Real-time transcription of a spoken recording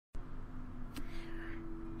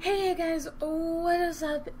Hey guys, what is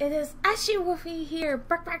up? It is Ashy Wolfie here.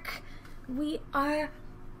 Back. We are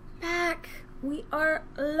back. We are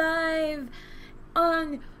live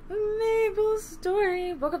on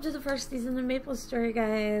Maplestory. Welcome to the first season of Maplestory,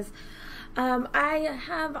 guys. I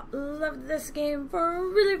have loved this game for a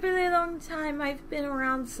really long time. I've been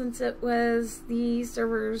around since it was the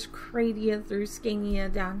servers Cradia through Scania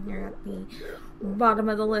down here at the bottom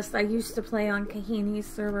of the list. I used to play on Kahini's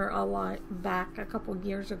server a lot back a couple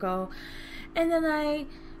years ago, and then I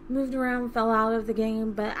moved around, fell out of the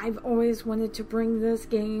game, but I've always wanted to bring this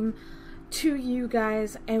game to you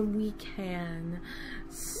guys, and we can.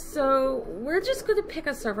 So we're just going to pick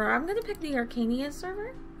a server. I'm going to pick the Arcania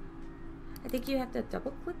server. I think you have to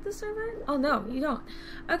double click the server. Oh no, you don't.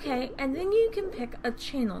 Okay, and then you can pick a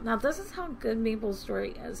channel. Now this is how good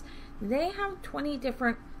Maplestory is. They have 20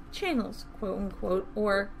 different channels, quote unquote,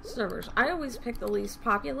 or servers. I always pick the least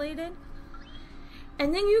populated.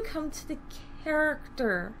 And then you come to the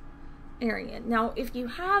character area. Now if you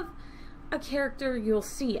have a character, you'll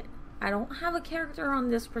see it. I don't have a character on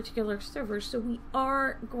this particular server, so we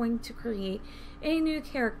are going to create a new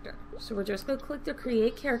character. So we're just going to click the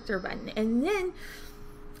create character button, and then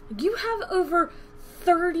you have over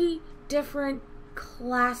 30 different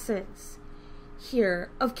classes here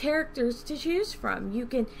of characters to choose from. You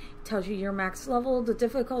can, it tells you your max level, the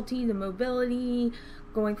difficulty, the mobility,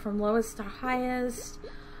 going from lowest to highest.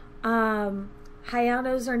 High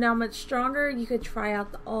autos are now much stronger. You could try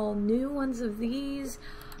out the all new ones of these.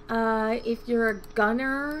 If you're a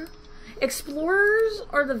gunner, explorers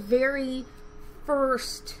are the very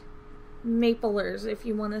first Maplers, if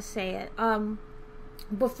you want to say it.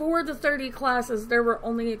 Before the 30 classes, there were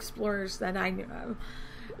only explorers that I knew of.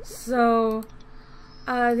 So,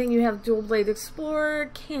 then you have dual blade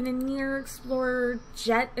explorer, cannoneer explorer,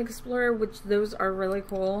 jet explorer, which those are really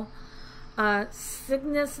cool.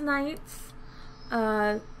 Cygnus knights,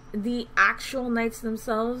 the actual knights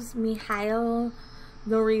themselves, Mihail,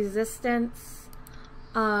 the resistance,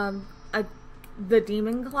 the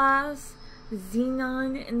demon class,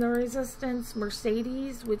 Xenon in the resistance,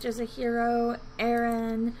 Mercedes, which is a hero,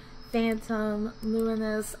 Aaron, Phantom,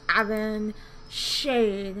 Luminous, Avon,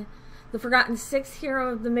 Shade, the Forgotten Sixth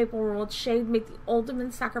hero of the Maple World. Shade make the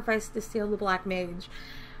ultimate sacrifice to steal the Black Mage.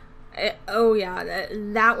 Oh yeah,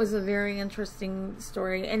 that was a very interesting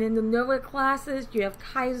story. And in the Nova classes, you have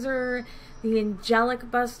Kaiser, the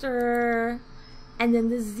Angelic Buster, and then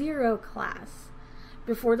the Zero class.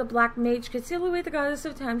 Before the Black Mage could seal away the goddess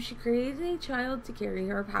of time, she created a child to carry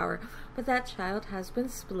her power, but that child has been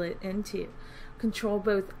split in two. Control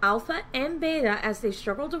both Alpha and Beta as they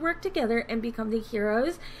struggle to work together and become the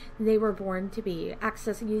heroes they were born to be.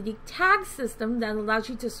 Access a unique tag system that allows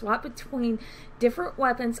you to swap between different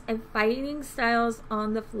weapons and fighting styles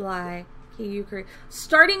on the fly.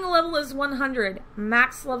 Starting level is 100,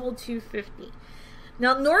 max level 250.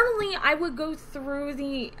 Now, normally I would go through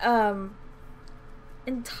the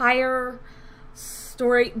entire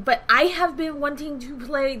story, but I have been wanting to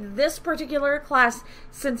play this particular class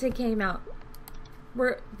since it came out.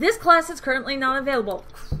 This class is currently not available.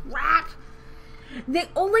 Crap! They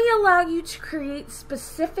only allow you to create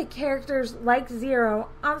specific characters like Zero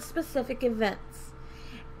on specific events.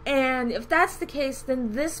 And if that's the case,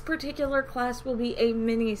 then this particular class will be a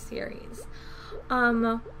mini-series.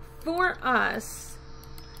 For us,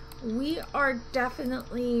 we are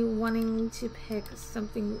definitely wanting to pick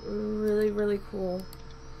something really cool.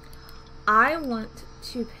 I want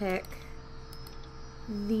to pick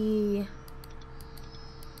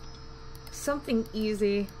something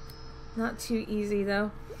easy. Not too easy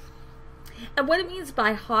though. And what it means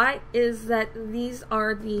by hot is that these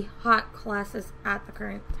are the hot classes at the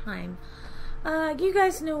current time. You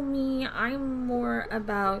guys know me, I'm more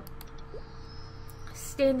about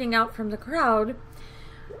standing out from the crowd.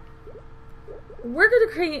 We're going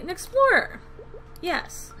to create an explorer.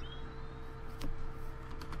 Yes.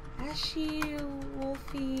 Ashy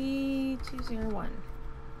Wolfie 201.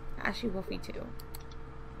 Ashy Wolfie 2.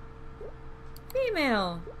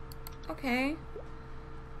 Female. Okay.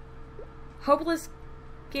 Hopeless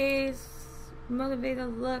gaze.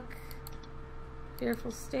 Motivated look. Fearful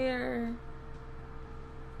stare.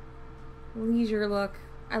 Leisure look.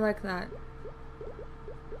 I like that.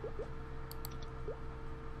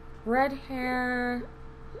 Red hair.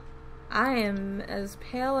 I am as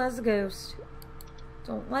pale as a ghost.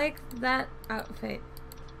 Don't like that outfit.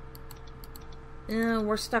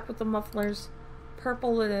 We're stuck with the mufflers.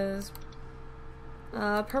 Purple it is.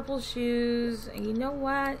 Purple shoes. You know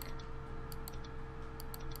what?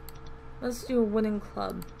 Let's do a wooden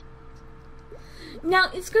club. Now,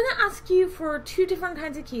 it's going to ask you for two different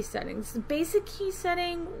kinds of key settings. The basic key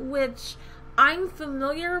setting, which I'm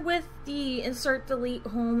familiar with the insert, delete,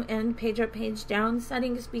 home, and page up, page down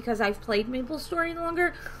settings because I've played Maplestory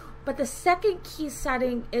longer. But the second key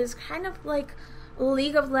setting is kind of like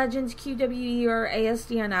League of Legends QWE or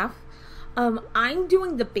ASDNF. I'm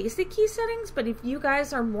doing the basic key settings, but if you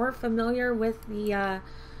guys are more familiar with the,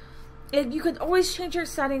 you could always change your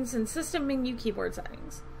settings in system menu keyboard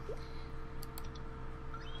settings.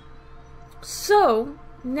 So,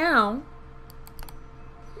 now,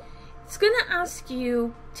 it's going to ask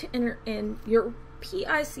you to enter in your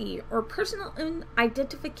PIC, or Personal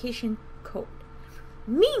Identification Code.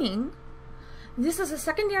 Meaning, this is a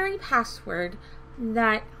secondary password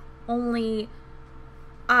that only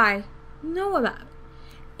I know about.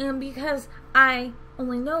 And because I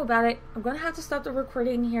only know about it, I'm going to have to stop the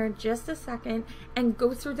recording here in just a second and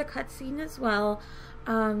go through the cutscene as well.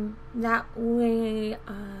 That way,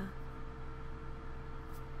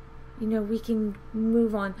 you know, we can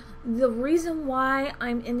move on. The reason why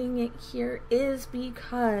I'm ending it here is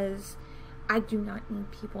because I do not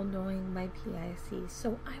need people knowing my PIC.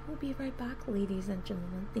 So I will be right back, ladies and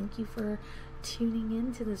gentlemen. Thank you for tuning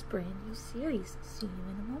in to this brand new series. See you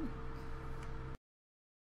in a moment.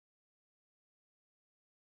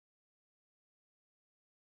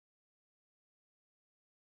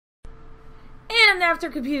 And after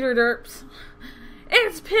computer derps,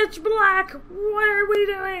 it's pitch black. What are we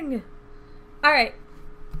doing? Alright,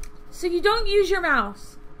 so you don't use your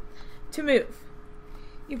mouse to move.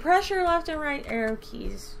 You press your left and right arrow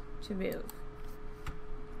keys to move.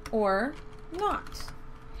 Or not.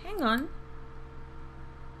 Hang on.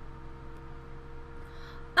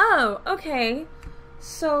 Oh, okay.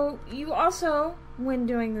 So you also, when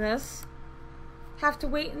doing this, have to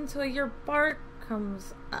wait until your bar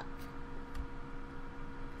comes up.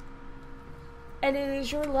 And it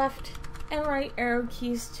is your left and right arrow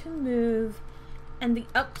keys to move, and the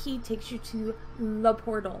up key takes you to the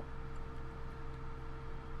portal.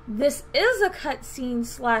 This is a cutscene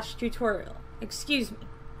 / tutorial. Excuse me.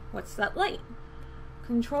 What's that light?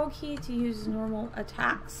 Control key to use normal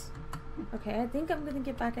attacks. Okay, I think I'm going to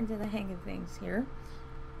get back into the hang of things here.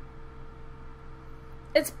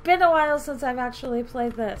 It's been a while since I've actually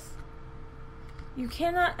played this. You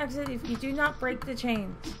cannot exit if you do not break the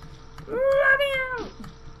chains. Let me out!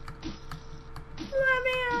 Let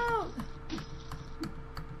me out!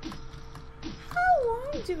 How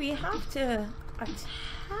long do we have to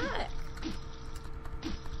attack?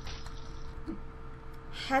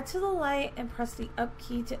 Head to the light and press the up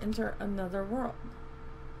key to enter another world.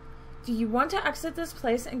 Do you want to exit this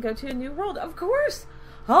place and go to a new world? Of course!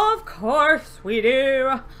 Of course we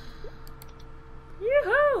do!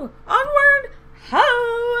 Yoo-hoo! Onward!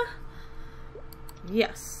 Ho!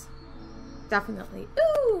 Yes. Definitely.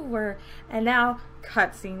 Ooh! And now,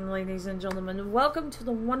 cutscene, ladies and gentlemen. Welcome to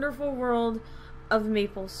the wonderful world of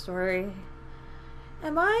Maplestory.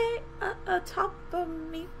 Am I atop a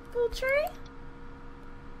maple tree?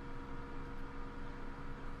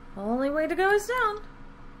 Only way to go is down.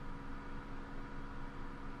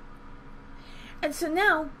 And so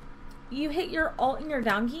now, you hit your Alt and your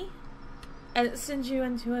down key, and it sends you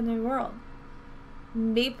into a new world.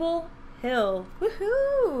 Maple Hill.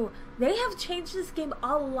 Woohoo! They have changed this game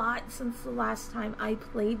a lot since the last time I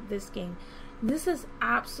played this game. This is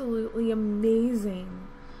absolutely amazing.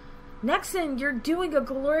 Nexon, you're doing a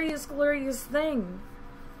glorious, glorious thing.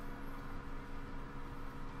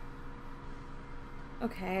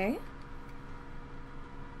 Okay.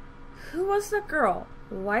 Who was that girl?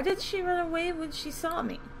 Why did she run away when she saw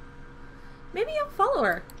me? Maybe I'll follow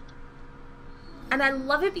her. And I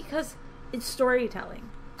love it because it's storytelling.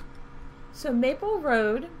 So Maple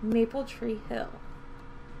Road, Maple Tree Hill.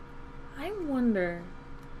 I wonder,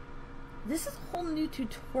 this is a whole new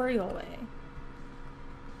tutorial way.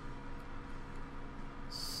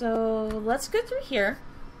 So let's go through here.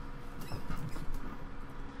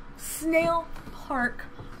 Snail Park.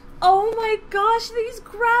 Oh my gosh, these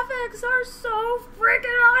graphics are so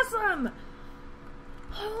freaking awesome!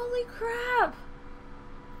 Holy crap!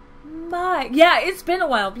 Yeah, it's been a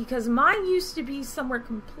while because mine used to be somewhere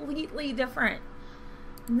completely different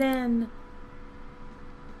than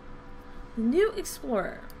the New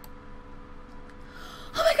Explorer.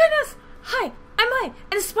 Oh my goodness! Hi, I'm an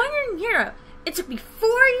aspiring hero. It took me 4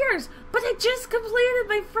 years, but I just completed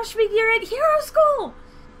my freshman year at Hero School.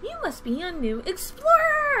 You must be a new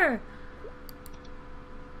explorer.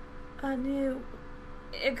 A new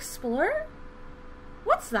explorer?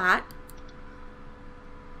 What's that?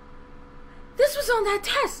 This was on that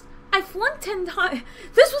test. I flunked 10 times.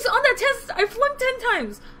 This was on that test. I flunked 10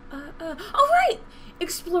 times. Alright!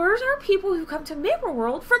 Explorers are people who come to Maple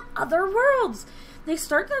World from other worlds. They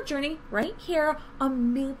start their journey right here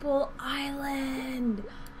on Maple Island.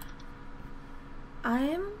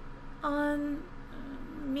 I'm on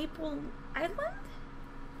Maple Island?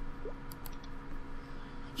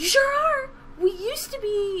 You sure are! We used to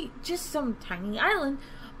be just some tiny island,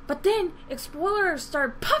 but then explorers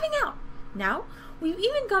started popping out. Now, we've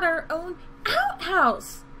even got our own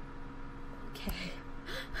outhouse. Okay.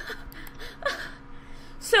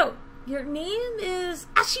 So, your name is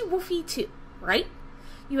Ashy Wolfie 2, right?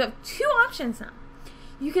 You have two options now.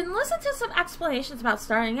 You can listen to some explanations about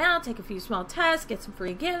starting out, take a few small tests, get some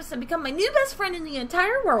free gifts, and become my new best friend in the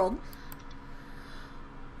entire world.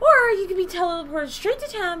 Or you can be teleported straight to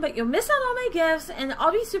town, but you'll miss out on my gifts, and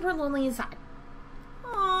I'll be super lonely inside.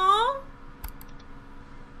 Aww.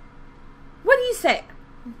 What do you say?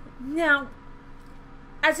 Now,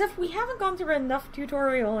 as if we haven't gone through enough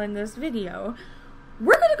tutorial in this video,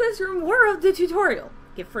 we're going to go through more of the tutorial.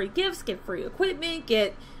 Get free gifts, get free equipment,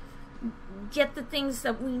 get the things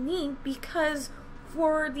that we need, because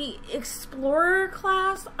for the explorer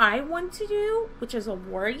class I want to do, which is a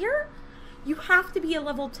warrior, you have to be a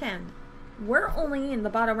level 10. We're only in the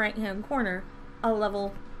bottom right hand corner, a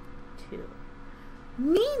level 2.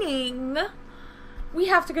 Meaning, we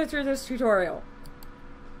have to go through this tutorial.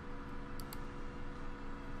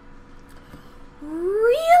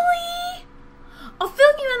 Really? I'll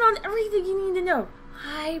fill you in on everything you need to know.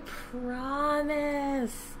 I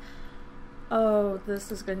promise. Oh,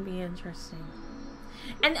 this is going to be interesting.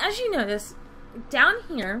 And as you notice, down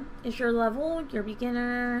here is your level, your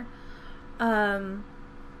beginner, HP,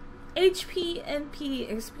 MP,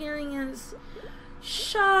 experience,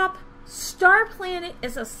 shop. Star Planet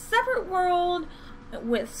is a separate world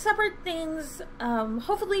with separate things.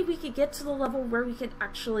 Hopefully we could get to the level where we could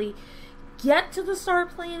actually get to the Star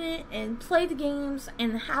Planet and play the games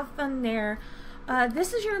and have fun there.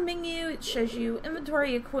 This is your menu. It shows you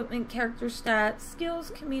inventory, equipment, character stats, skills,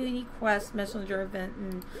 community, quest, messenger event,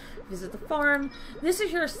 and visit the farm. This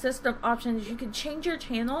is your system options. You can change your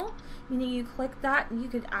channel, meaning you click that and you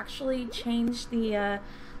could actually change the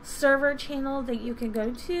server channel that you can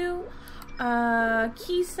go to.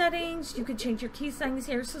 Key settings. You could change your key settings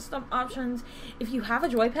here. System options. If you have a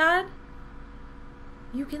joypad,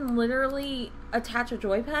 you can literally attach a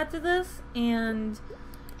joypad to this and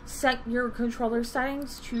set your controller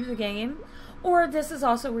settings to the game. Or this is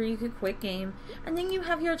also where you could quit game. And then you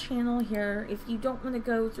have your channel here. If you don't want to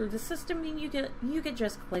go through the system, then you could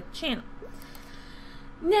just click channel.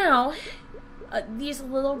 Now, these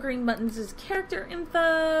little green buttons is character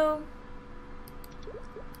info,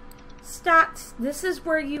 stats. This is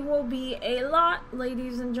where you will be a lot,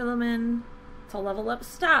 ladies and gentlemen, to level up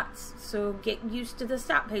stats. So get used to the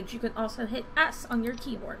stat page. You can also hit S on your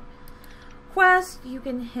keyboard. Quest, you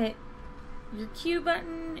can hit your Q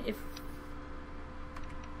button. If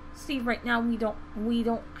see right now we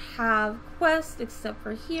don't have quest except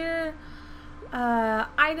for here.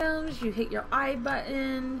 Items, you hit your I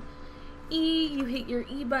button. E, you hit your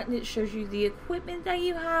E button, it shows you the equipment that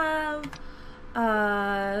you have.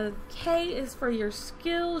 K is for your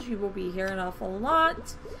skills, you will be here an awful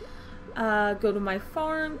lot. Go to my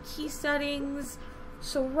farm, key settings.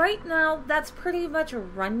 So right now, that's pretty much a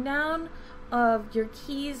rundown of your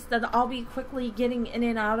keys that I'll be quickly getting in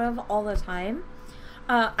and out of all the time.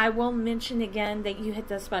 I will mention again that you hit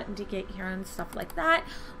this button to get here and stuff like that.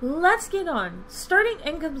 Let's get on starting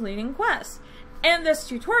and completing quests. And this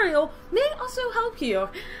tutorial may also help you.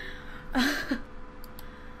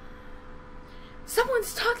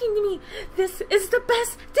 Someone's talking to me. This is the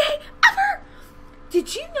best day ever.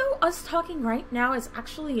 Did you know us talking right now is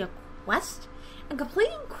actually a quest? And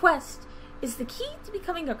completing quest is the key to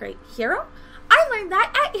becoming a great hero. I learned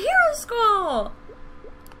that at Hero School.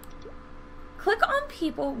 Click on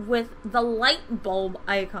people with the light bulb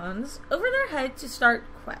icons over their head to start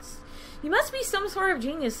quests. You must be some sort of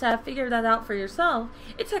genius to have figured that out for yourself.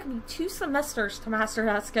 It took me 2 semesters to master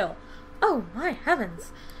that skill. Oh my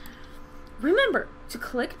heavens. Remember to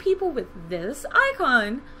click people with this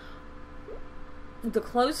icon, the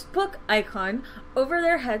closed book icon, over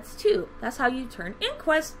their heads too. That's how you turn in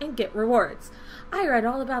quests and get rewards. I read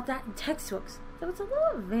all about that in textbooks, though it's a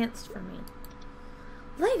little advanced for me.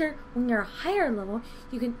 Later, when you're a higher level,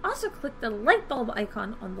 you can also click the light bulb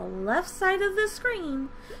icon on the left side of the screen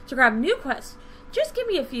to grab new quests. Just give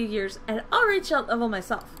me a few years and I'll reach that level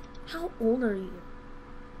myself. How old are you?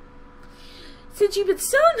 Since you've been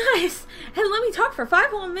so nice and let me talk for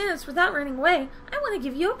 5 whole minutes without running away, I want to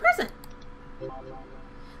give you a present.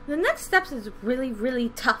 The next steps is really, really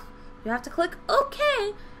tough. You have to click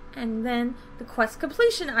OK and then the quest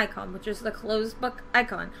completion icon, which is the closed book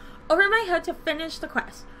icon, over my head to finish the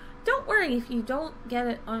quest. Don't worry if you don't get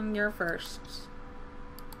it on your first.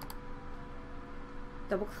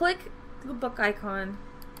 Double click the book icon,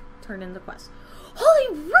 turn in the quest.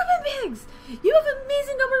 Holy ribbon bags! You have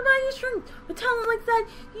amazing upper body strength. With talent like that,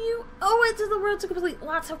 you owe it to the world to complete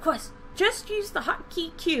lots of quests. Just use the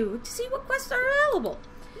hotkey Q to see what quests are available.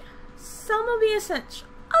 Some will be essential,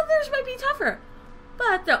 others might be tougher,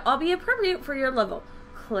 but they'll all be appropriate for your level.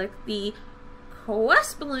 Click the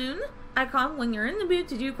quest balloon icon when you're in the mood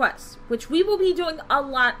to do quests, which we will be doing a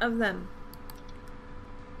lot of them.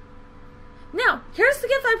 Now, here's the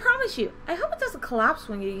gift I promise you. I hope it doesn't collapse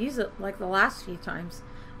when you use it like the last few times.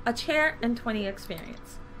 A chair and 20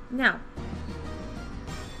 experience. Now,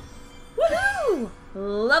 woohoo!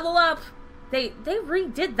 Level up! They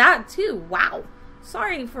redid that too. Wow.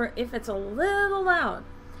 Sorry for if it's a little loud.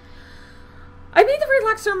 I made the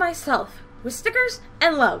relaxer myself with stickers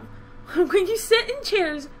and love. When you sit in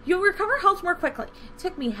chairs, you'll recover health more quickly. It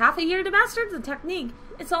took me half a year to master the technique.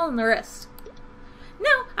 It's all in the wrist.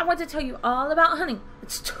 Now, I want to tell you all about hunting.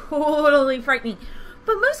 It's totally frightening,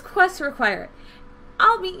 but most quests require it.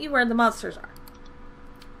 I'll meet you where the monsters are.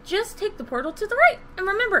 Just take the portal to the right, and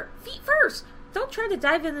remember, feet first. Don't try to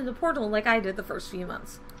dive into the portal like I did the first few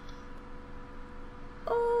months.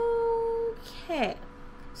 Okay,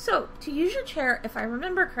 so to use your chair, if I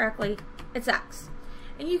remember correctly, it's X.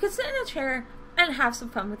 And you can sit in a chair and have some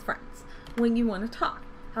fun with friends when you want to talk.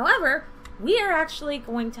 However, we are actually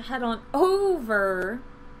going to head on over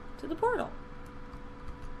to the portal.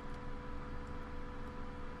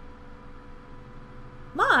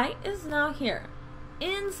 Mai is now here,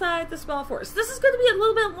 inside the small forest. This is going to be a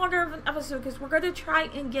little bit longer of an episode because we're going to try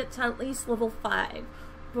and get to at least level 5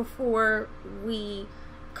 before we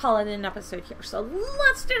call it an episode here. So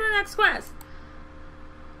let's do the next quest.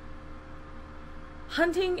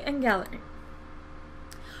 Hunting and gathering.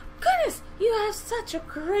 Goodness, you have such a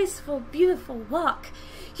graceful, beautiful walk.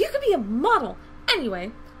 You could be a model.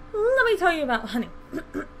 Anyway, let me tell you about hunting.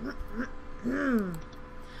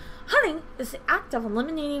 Hunting is the act of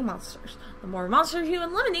eliminating monsters. The more monsters you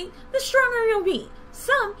eliminate, the stronger you'll be.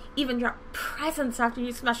 Some even drop presents after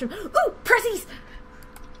you smash them. Ooh, pressies!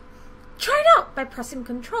 Try it out by pressing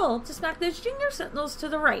Control to smack those junior sentinels to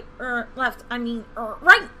the right. Left,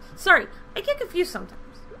 right. Sorry, I get confused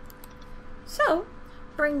sometimes. So,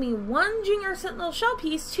 bring me one junior sentinel shell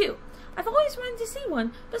piece too. I've always wanted to see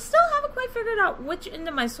one, but still haven't quite figured out which end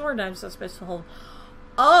of my sword I'm supposed to hold.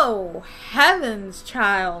 Oh, heavens,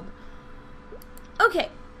 child. Okay,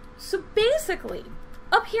 so basically,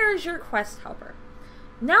 up here is your quest helper.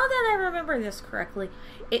 Now that I remember this correctly,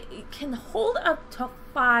 it can hold up to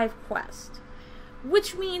 5 quests,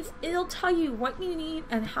 which means it'll tell you what you need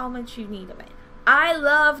and how much you need of it. I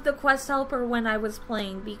loved the quest helper when I was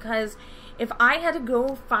playing because if I had to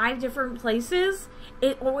go 5 different places,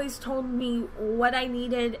 it always told me what I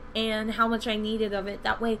needed and how much I needed of it.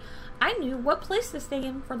 That way, I knew what place to stay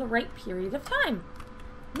in for the right period of time.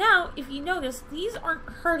 Now, if you notice, these aren't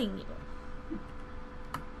hurting you.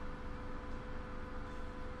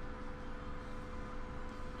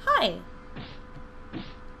 Hi.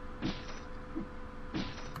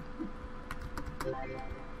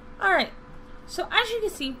 Alright, so as you can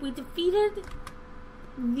see, we defeated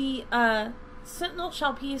the Sentinel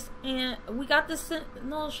shell piece, and we got the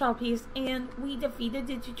Sentinel shell piece, and we defeated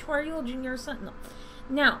the Tutorial Junior Sentinel.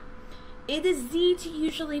 Now, it is Z to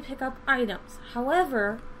usually pick up items.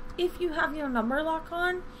 However, if you have your number lock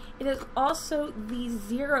on, it is also the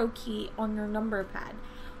 0 key on your number pad.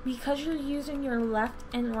 Because you're using your left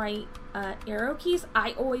and right arrow keys,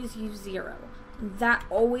 I always use 0. That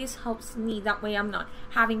always helps me. That way I'm not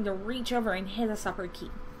having to reach over and hit a separate key.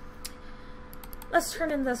 Let's turn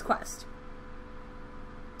in this quest.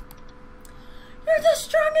 You're the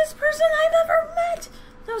strongest person I've ever met!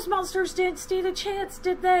 Those monsters didn't stand a chance,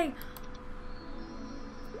 did they?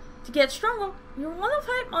 To get stronger, you'll want to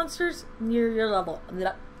fight monsters near your level.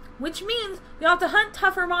 Which means you'll have to hunt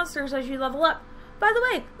tougher monsters as you level up. By the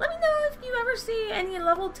way, let me know if you ever see any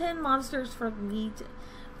level 10 monsters for me to...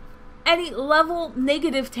 Any level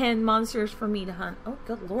 -10 monsters for me to hunt. Oh,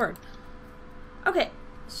 good lord. Okay,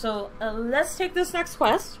 so let's take this next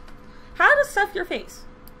quest. How to stuff your face.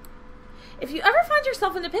 If you ever find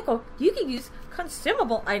yourself in a pickle, you can use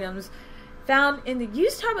consumable items found in the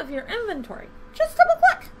use tab of your inventory. Just double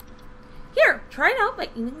click. Here, try it out by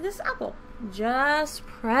eating this apple. Just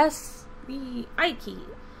press the I key.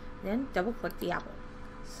 Then double click the apple.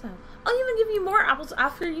 So, I'll even give you more apples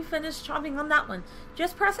after you finish chopping on that one.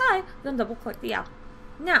 Just press I, then double click the apple.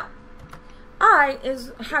 Now, I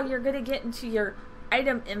is how you're going to get into your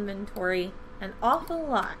item inventory an awful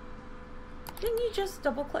lot. Then you just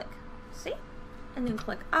double click, see? And then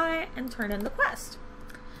click I and turn in the quest.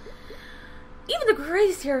 Even the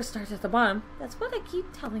grace here starts at the bottom. That's what I keep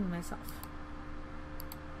telling myself.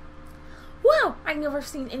 Wow, I've never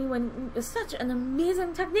seen anyone with such an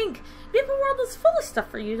amazing technique. Maple World is full of stuff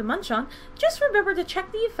for you to munch on. Just remember to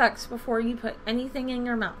check the effects before you put anything in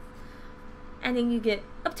your mouth. And then you get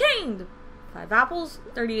obtained 5 apples,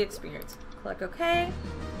 30 experience. Click OK.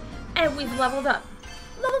 And we've leveled up.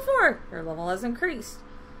 Level 4, your level has increased.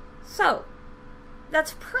 So,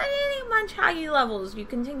 that's pretty much how you level as you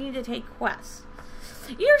continue to take quests.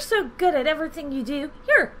 You're so good at everything you do.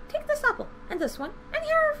 Here, take this apple, and this one, and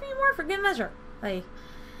here are a few more for good measure. Like,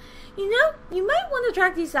 you know, you might want to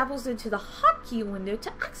drag these apples into the hotkey window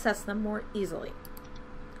to access them more easily.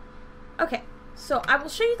 Okay, so I will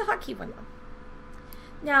show you the hotkey window.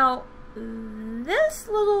 Now, this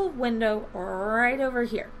little window right over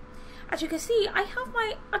here. As you can see, I have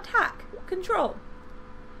my attack control.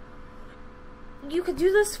 You could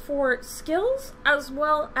do this for skills as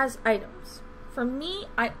well as items. For me,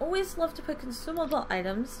 I always love to put consumable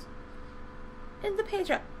items in the page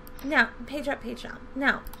up. Now, page up, page down.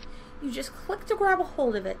 Now, you just click to grab a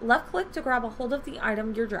hold of it. Left click to grab a hold of the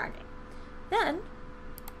item you're dragging. Then,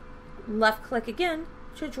 left click again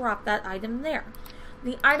to drop that item there.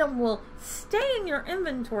 The item will stay in your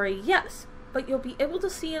inventory, yes, but you'll be able to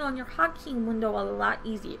see it on your hotkey window a lot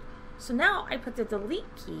easier. So now I put the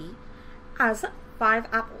delete key as 5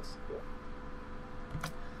 apples.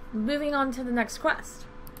 Moving on to the next quest.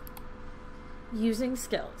 Using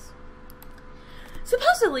skills.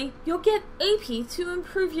 Supposedly, you'll get AP to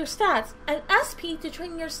improve your stats and SP to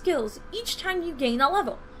train your skills each time you gain a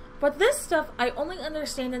level. But this stuff I only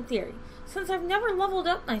understand in theory, since I've never leveled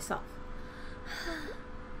up myself.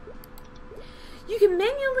 You can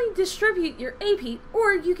manually distribute your AP,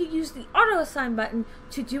 or you can use the auto-assign button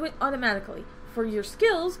to do it automatically. For your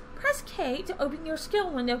skills, press K to open your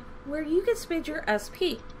skill window where you can spend your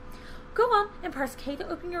SP. Go on and press K to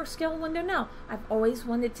open your skill window now. I've always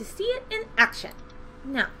wanted to see it in action.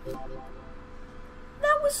 Now,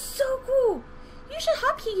 that was so cool. You should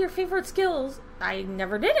hotkey your favorite skills. I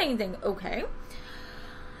never did anything, okay.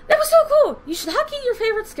 That was so cool. You should hotkey your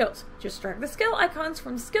favorite skills. Just drag the skill icons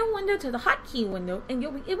from the skill window to the hotkey window and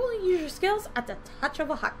you'll be able to use your skills at the touch of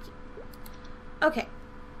a hotkey. Okay,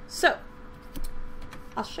 so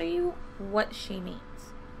I'll show you what she means.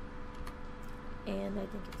 And I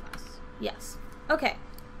think it's us. Yes. Okay.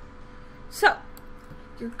 So,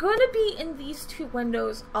 you're going to be in these 2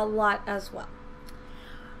 windows a lot as well.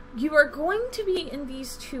 You are going to be in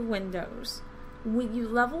these 2 windows when you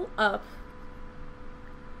level up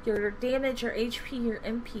your damage, your HP, your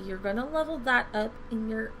MP. You're going to level that up in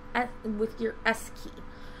your with your S key.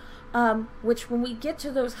 Which when we get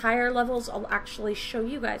to those higher levels, I'll actually show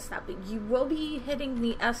you guys that. But you will be hitting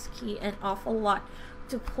the S key an awful lot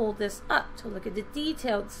to pull this up, to look at the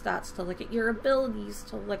detailed stats, to look at your abilities,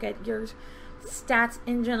 to look at your stats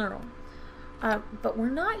in general. But we're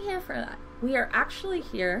not here for that. We are actually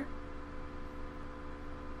here.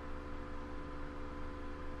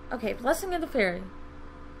 Okay, Blessing of the Fairy.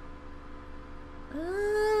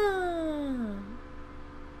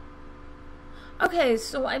 Okay,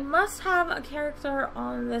 so I must have a character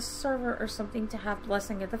on this server or something to have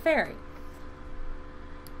Blessing of the Fairy.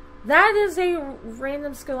 That is a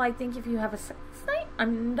random skill, I think, if you have a sex knight.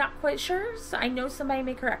 I'm not quite sure, so I know somebody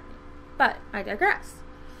may correct me. But I digress.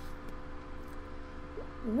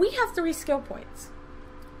 We have 3 skill points.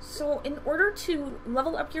 So in order to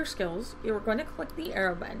level up your skills, you're going to click the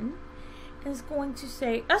arrow button. And it's going to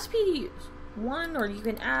say SP to use. 1, or you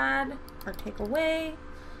can add or take away.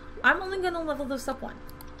 I'm only going to level this up 1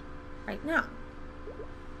 right now.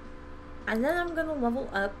 And then I'm going to level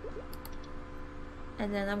up.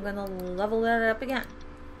 And then I'm going to level that up again.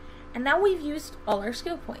 And now we've used all our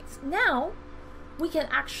skill points. Now, we can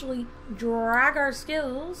actually drag our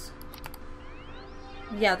skills.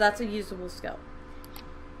 Yeah, that's a usable skill.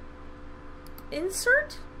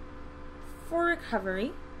 Insert for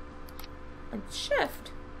recovery. And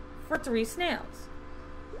shift for 3 snails.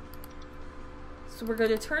 So we're going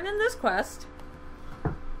to turn in this quest.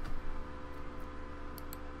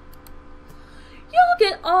 You'll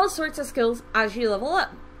get all sorts of skills as you level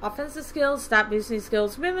up. Offensive skills, stat boosting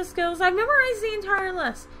skills, movement skills. I've memorized the entire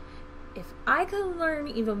list. If I could learn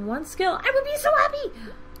even 1 skill, I would be so happy!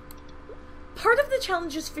 Part of the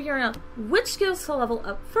challenge is figuring out which skills to level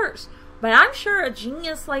up first. But I'm sure a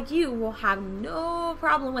genius like you will have no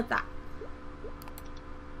problem with that.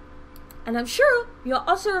 And I'm sure you'll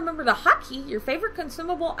also remember to hotkey your favorite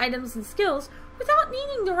consumable items and skills without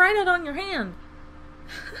needing to write it on your hand.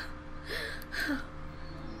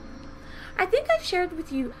 I think I've shared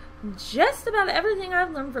with you just about everything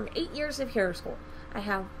I've learned from 8 years of hero school.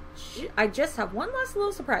 I just have one last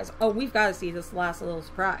little surprise. Oh, we've got to see this last little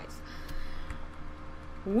surprise.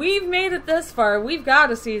 We've made it this far. We've got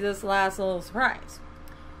to see this last little surprise.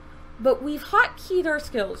 But we've hotkeyed our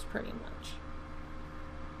skills pretty much.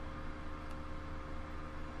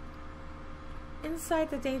 Inside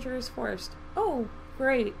the dangerous forest. Oh,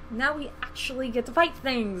 great. Now we actually get to fight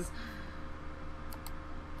things.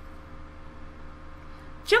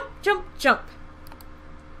 Jump, jump, jump.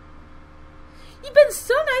 You've been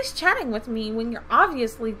so nice chatting with me when you're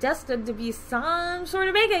obviously destined to be some sort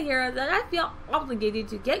of mega hero that I feel obligated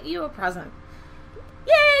to get you a present.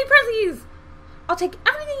 Yay, prezzies! I'll take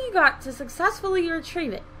everything you got to successfully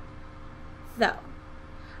retrieve it. Though,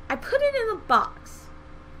 I put it in a box.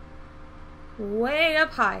 Way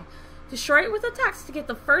up high. Destroy it with a text to get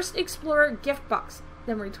the first Explorer gift box.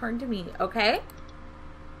 Then return to me, okay?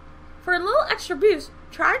 For a little extra boost,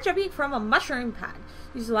 try jumping from a mushroom pad.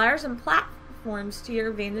 Use ladders and platforms to your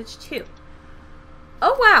advantage too.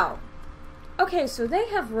 Oh wow! Okay, so they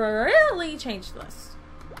have really changed this.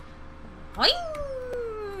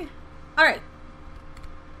 Alright.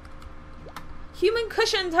 Human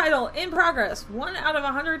cushion title in progress. 1 out of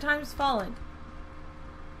 100 times fallen.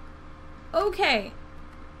 Okay.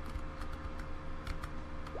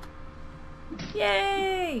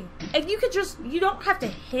 Yay! And you could just, you don't have to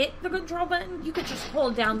hit the control button, you could just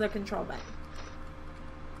hold down the control button.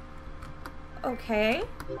 Okay.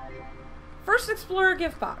 First Explorer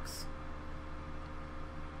gift box.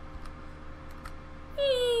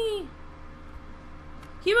 Eee.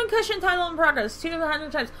 Human cushion title in progress, 2 of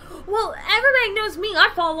 100 times. Well, everybody knows me,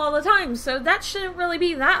 I fall all the time, so that shouldn't really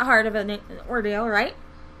be that hard of an ordeal, right?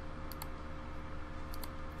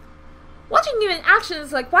 Watching you in action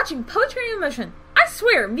is like watching poetry in motion. I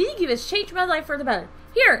swear, meeting you has changed my life for the better.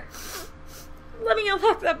 Here, let me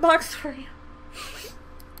unlock that box for you.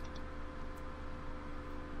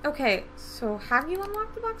 Okay, so have you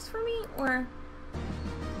unlocked the box for me, or?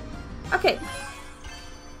 Okay.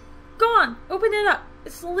 Go on, open it up.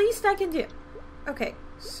 It's the least I can do. Okay,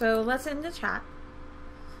 so let's end the chat.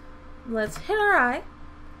 Let's hit our eye.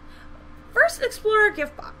 First Explorer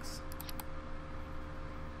gift box.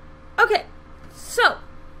 Okay, so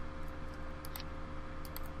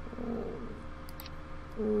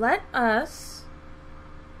let us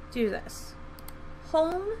do this.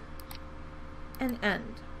 Home and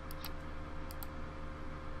end.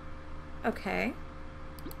 Okay.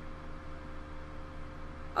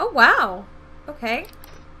 Oh, wow. Okay.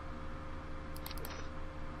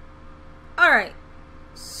 Alright.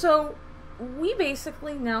 So, we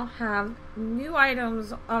basically now have new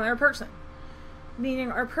items on our person.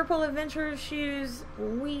 Meaning our purple adventure shoes,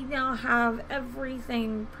 we now have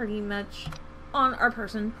everything pretty much on our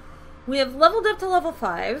person. We have leveled up to level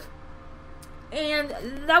 5.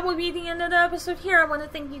 And that will be the end of the episode here. I want to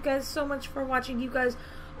thank you guys so much for watching. You guys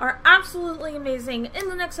are absolutely amazing. In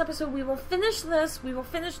the next episode, we will finish this. We will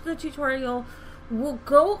finish the tutorial. We'll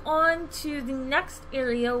go on to the next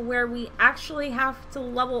area where we actually have to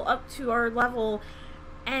level up to our level.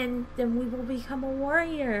 And then we will become a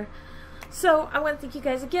warrior. So, I want to thank you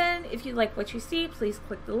guys again. If you like what you see, please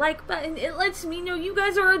click the like button. It lets me know you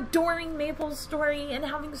guys are adoring Maplestory and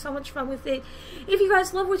having so much fun with it. If you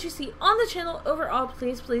guys love what you see on the channel overall,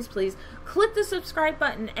 please, please, please click the subscribe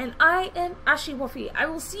button. And I am Ashy Wolfie. I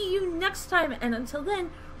will see you next time. And until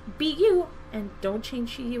then, be you and don't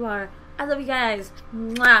change who you are. I love you guys.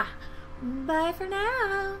 Mwah. Bye for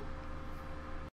now.